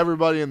give them to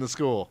everybody in the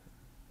school.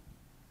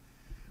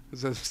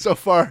 So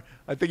far,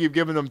 I think you've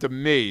given them to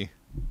me.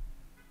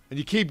 And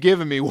you keep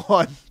giving me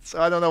one,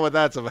 so I don't know what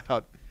that's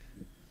about.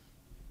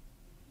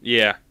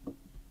 Yeah.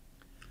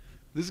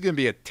 This is going to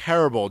be a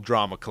terrible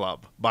drama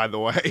club, by the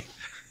way.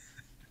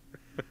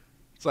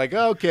 It's like,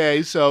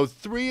 okay, so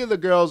 3 of the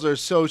girls are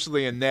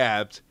socially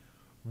inept.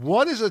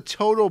 1 is a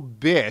total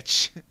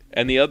bitch.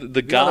 And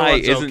the guy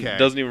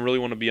doesn't even really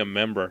want to be a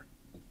member.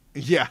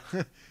 Yeah.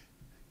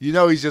 You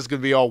know he's just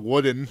going to be all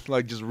wooden,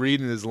 like just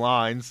reading his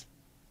lines.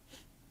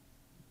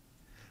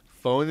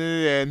 Phoning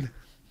it in.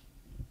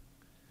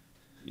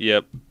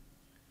 Yep.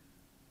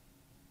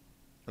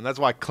 And that's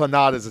why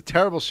Clannad is a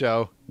terrible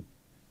show.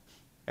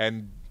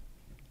 And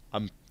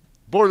I'm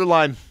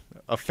borderline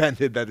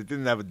offended that it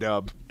didn't have a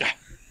dub.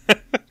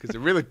 Because it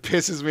really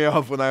pisses me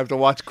off when I have to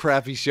watch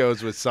crappy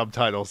shows with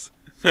subtitles.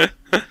 Yeah,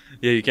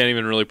 you can't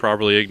even really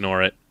properly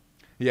ignore it.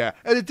 Yeah,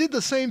 and it did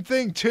the same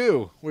thing,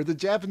 too, where the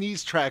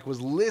Japanese track was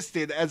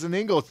listed as an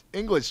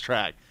English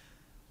track.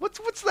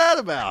 What's that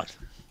about?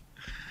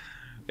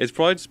 It's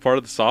probably just part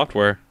of the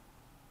software.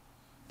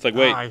 It's like,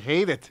 wait. I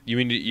hate it. You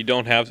mean you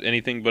don't have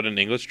anything but an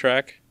English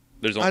track?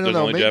 There's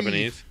only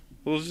Japanese?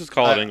 Well, let's just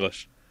call it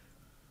English.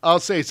 I'll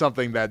say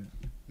something that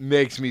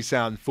makes me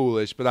sound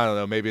foolish, but I don't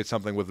know. Maybe it's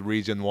something with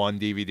Region 1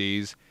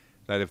 DVDs,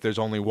 that if there's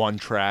only one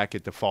track,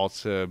 it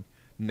defaults to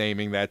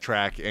naming that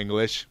track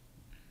English.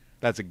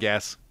 That's a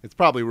guess. It's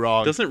probably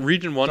wrong. Doesn't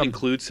Region 1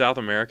 include South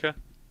America?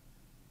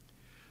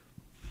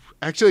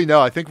 Actually,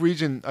 no. I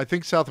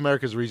think South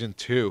America is Region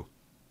 2.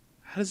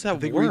 How does that work?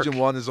 I think Region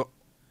 1 is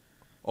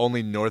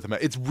only North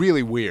America. It's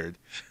really weird,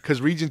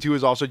 because Region 2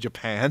 is also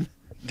Japan.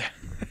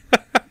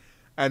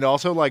 And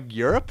also, like,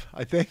 Europe,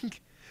 I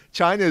think.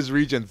 China is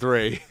Region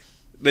 3.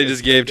 They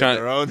just gave China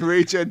their own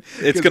region.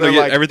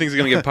 Everything's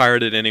gonna get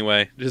pirated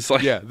anyway. Just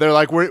like, yeah, they're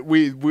like,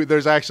 we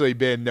there's actually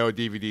been no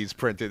DVDs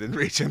printed in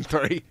Region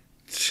 3.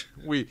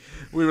 We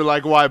were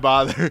like, why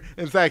bother?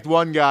 In fact,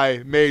 one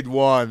guy made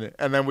one,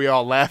 and then we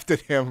all laughed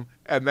at him,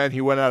 and then he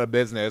went out of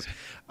business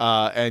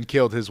and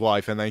killed his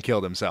wife, and then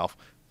killed himself.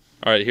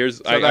 All right, here's.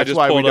 So I that's just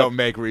why we pulled up. don't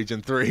make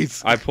Region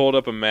 3s. I pulled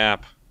up a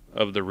map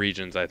of the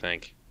regions. I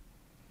think.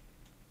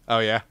 Oh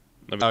yeah.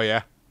 Let me, Oh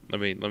yeah. Let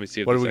me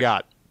see. If What do we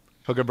got?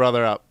 Hook a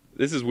brother up.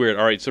 This is weird.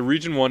 All right, so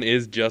Region 1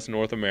 is just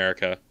North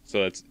America.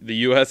 So that's the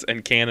U.S.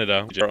 and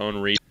Canada, which are our own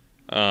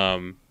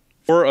region.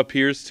 4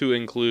 appears to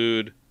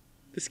include...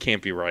 This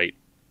can't be right.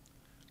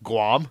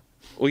 Guam.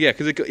 Well, yeah,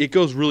 because it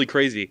goes really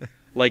crazy.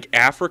 Like,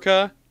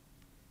 Africa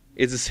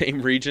is the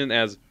same region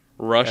as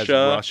Russia.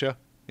 As Russia.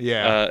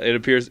 Yeah. It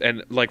appears...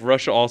 And, like,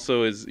 Russia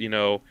also is,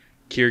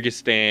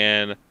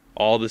 Kyrgyzstan,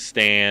 all the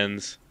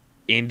stands,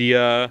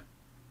 India,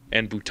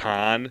 and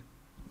Bhutan.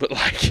 But,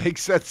 like...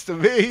 Makes sense to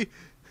me.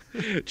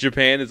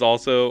 Japan is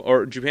also...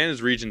 Or Japan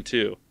is Region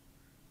 2.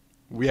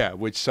 Yeah,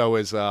 which so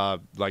is,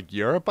 like,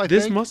 Europe, I think?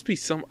 This must be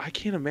some... I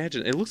can't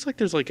imagine. It looks like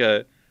there's, like,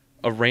 a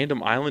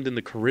random island in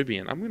the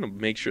Caribbean. I'm going to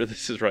make sure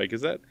this is right,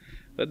 because that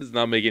does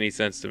not make any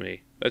sense to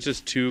me. That's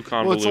just too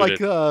convoluted. Well,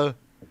 it's like,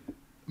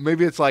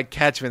 maybe it's like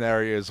catchment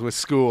areas with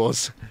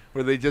schools,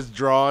 where they just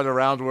draw it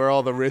around where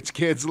all the rich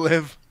kids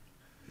live,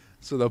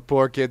 so the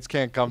poor kids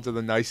can't come to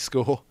the nice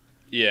school.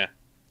 Yeah.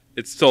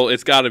 It's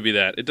got to be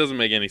that. It doesn't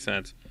make any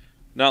sense.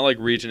 Not like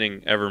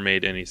regioning ever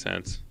made any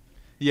sense.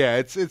 Yeah,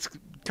 it's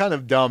kind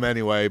of dumb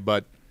anyway,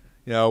 but,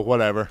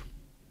 whatever.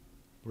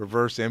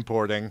 Reverse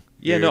importing.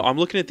 Yeah, dude. no, I'm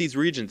looking at these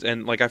regions,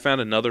 and, like, I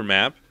found another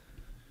map,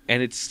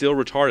 and it's still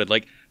retarded.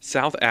 Like,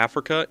 South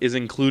Africa is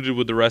included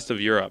with the rest of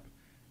Europe,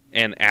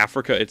 and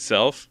Africa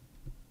itself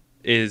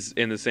is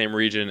in the same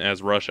region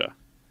as Russia.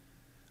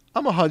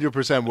 I'm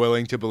 100%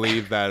 willing to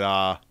believe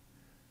that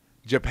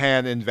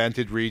Japan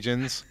invented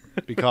regions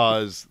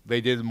because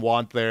they didn't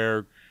want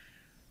their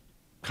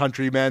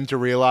countrymen to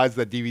realize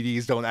that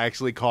DVDs don't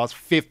actually cost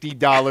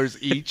 $50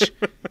 each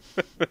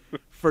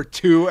for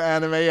 2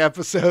 anime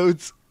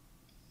episodes.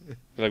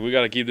 Like, we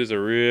got to keep this a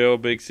real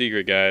big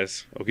secret,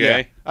 guys. Okay?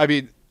 Yeah. I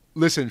mean,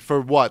 listen,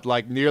 for what,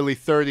 like nearly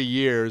 30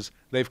 years,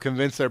 they've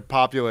convinced their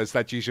populace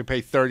that you should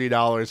pay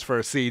 $30 for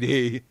a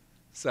CD.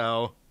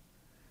 So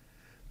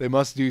they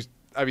must do,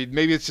 I mean,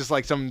 maybe it's just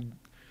like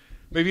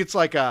maybe it's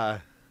like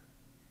I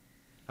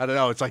don't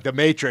know, it's like the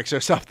Matrix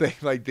or something,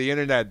 like the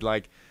internet,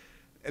 like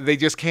they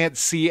just can't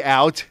see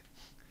out.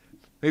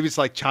 Maybe it's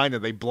like China,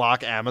 they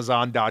block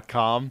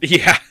Amazon.com.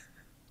 Yeah.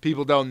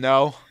 People don't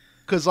know.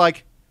 Because,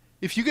 like,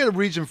 if you get a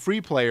region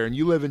free player and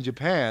you live in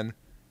Japan,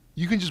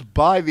 you can just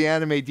buy the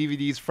anime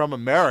DVDs from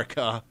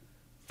America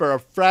for a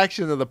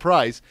fraction of the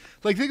price.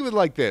 Like, think of it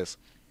like this.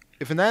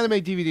 If an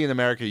anime DVD in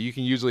America, you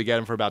can usually get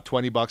them for about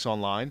 $20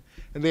 online,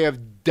 and they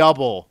have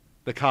double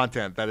the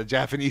content that a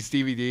Japanese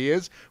DVD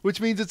is,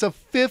 which means it's a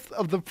fifth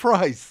of the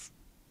price.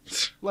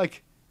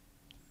 Like,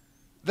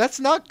 that's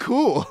not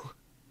cool.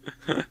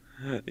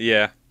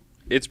 Yeah.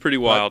 It's pretty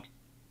wild.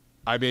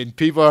 But, I mean,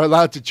 people are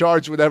allowed to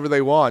charge whatever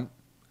they want.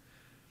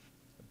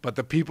 But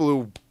the people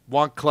who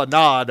want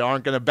Clannad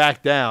aren't going to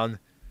back down.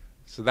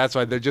 So that's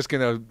why they're just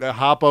going to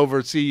hop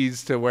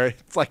overseas to where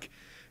it's like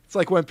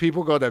when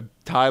people go to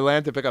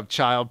Thailand to pick up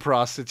child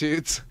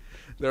prostitutes.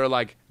 There are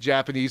like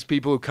Japanese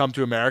people who come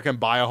to America and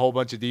buy a whole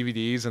bunch of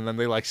DVDs, and then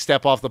they like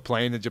step off the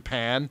plane to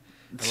Japan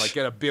and like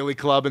get a billy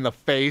club in the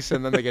face,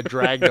 and then they get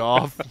dragged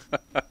off.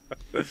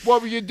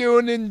 What were you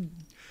doing in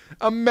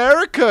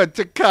America,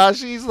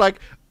 Takashi? He's like,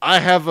 I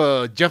have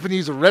a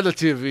Japanese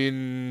relative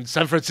in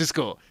San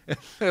Francisco.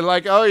 They're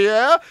like, oh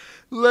yeah?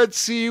 Let's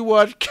see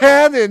what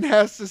Canon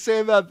has to say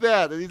about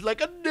that. And he's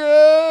like,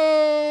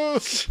 no!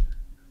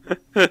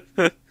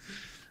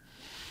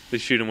 They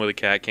shoot him with a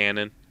cat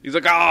cannon. He's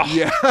like, oh!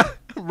 Yeah,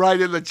 right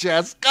in the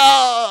chest.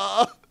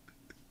 Oh!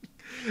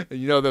 And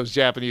you know those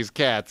Japanese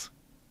cats,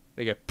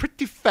 they get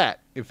pretty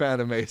fat if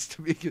anime is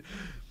to be...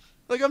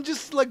 Like, I'm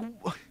just like,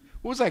 what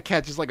was that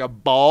cat? Just like a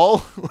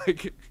ball?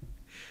 Like...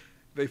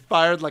 They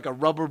fired like a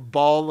rubber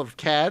ball of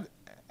cat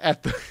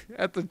at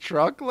the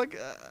truck. Like,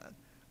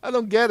 I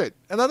don't get it.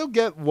 And I don't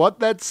get what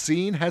that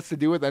scene has to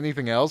do with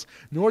anything else,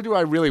 nor do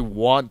I really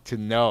want to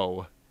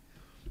know.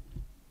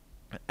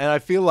 And I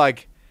feel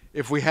like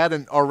if we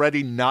hadn't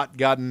already not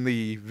gotten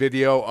the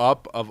video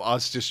up of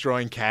us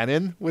destroying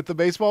Cannon with the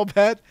baseball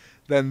bat,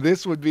 then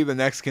this would be the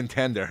next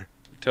contender.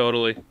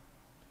 Totally.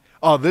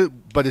 Oh,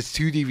 but it's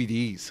 2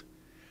 DVDs.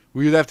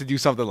 We would have to do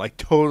something like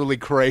totally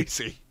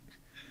crazy.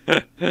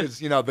 Because,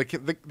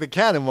 the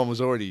Canon one was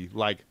already,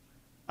 like,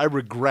 I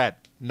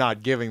regret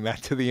not giving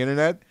that to the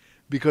internet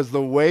because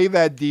the way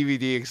that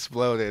DVD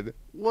exploded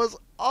was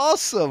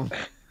awesome.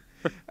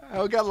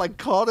 I got, like,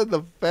 caught in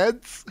the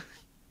fence.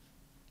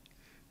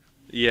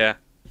 Yeah,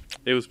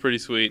 it was pretty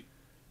sweet.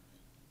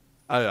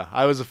 I don't know.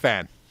 I was a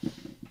fan.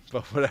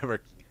 But whatever.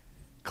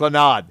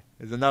 Clannad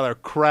is another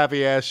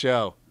crappy-ass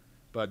show.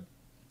 But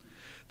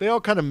they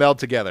all kind of meld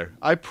together.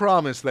 I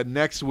promise that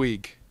next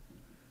week...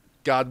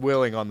 God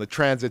willing, on the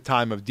transit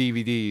time of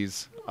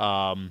DVDs,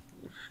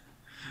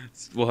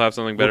 we'll have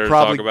something better to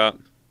talk about.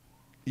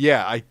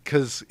 Yeah,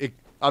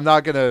 I'm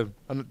not gonna.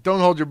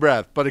 Don't hold your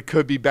breath, but it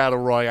could be Battle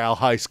Royale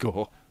High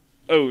School.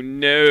 Oh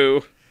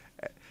no!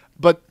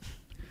 But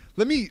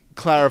let me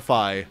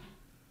clarify.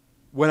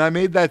 When I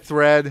made that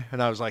thread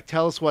and I was like,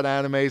 "Tell us what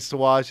animes to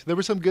watch," there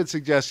were some good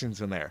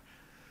suggestions in there.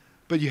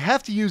 But you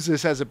have to use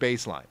this as a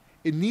baseline.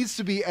 It needs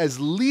to be as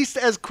least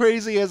as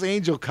crazy as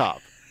Angel Cop.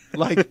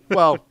 Like,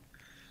 well,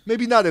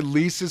 maybe not at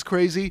least as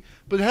crazy,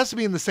 but it has to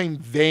be in the same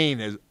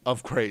vein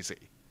of crazy.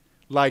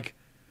 Like,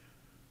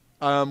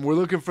 we're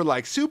looking for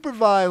like super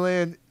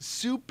violent,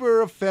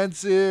 super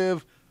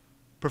offensive,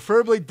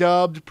 preferably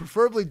dubbed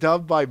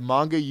by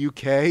Manga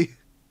UK,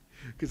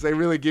 because they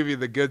really give you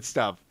the good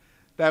stuff.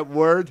 That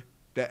word,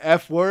 the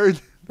F word,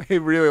 they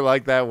really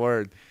like that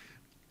word.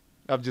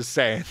 I'm just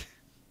saying.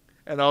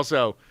 And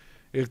also,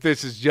 if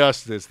this is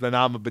justice, then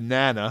I'm a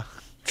banana.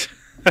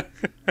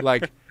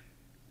 Like,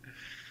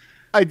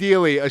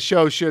 ideally, a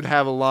show should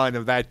have a line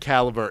of that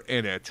caliber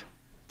in it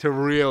to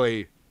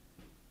really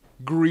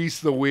grease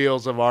the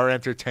wheels of our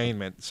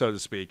entertainment, so to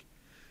speak.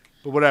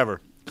 But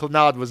whatever.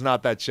 Clannad was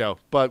not that show.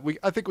 But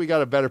I think we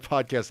got a better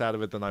podcast out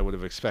of it than I would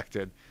have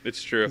expected.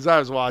 It's true. As I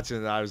was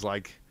watching it, I was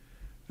like,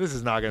 this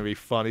is not going to be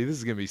funny. This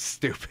is going to be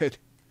stupid.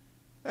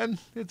 And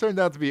it turned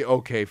out to be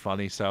okay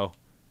funny, so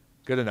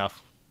good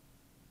enough.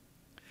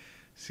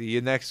 See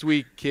you next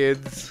week,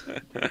 kids.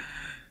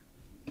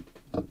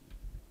 All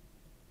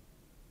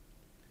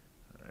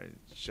right,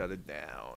 shut it down.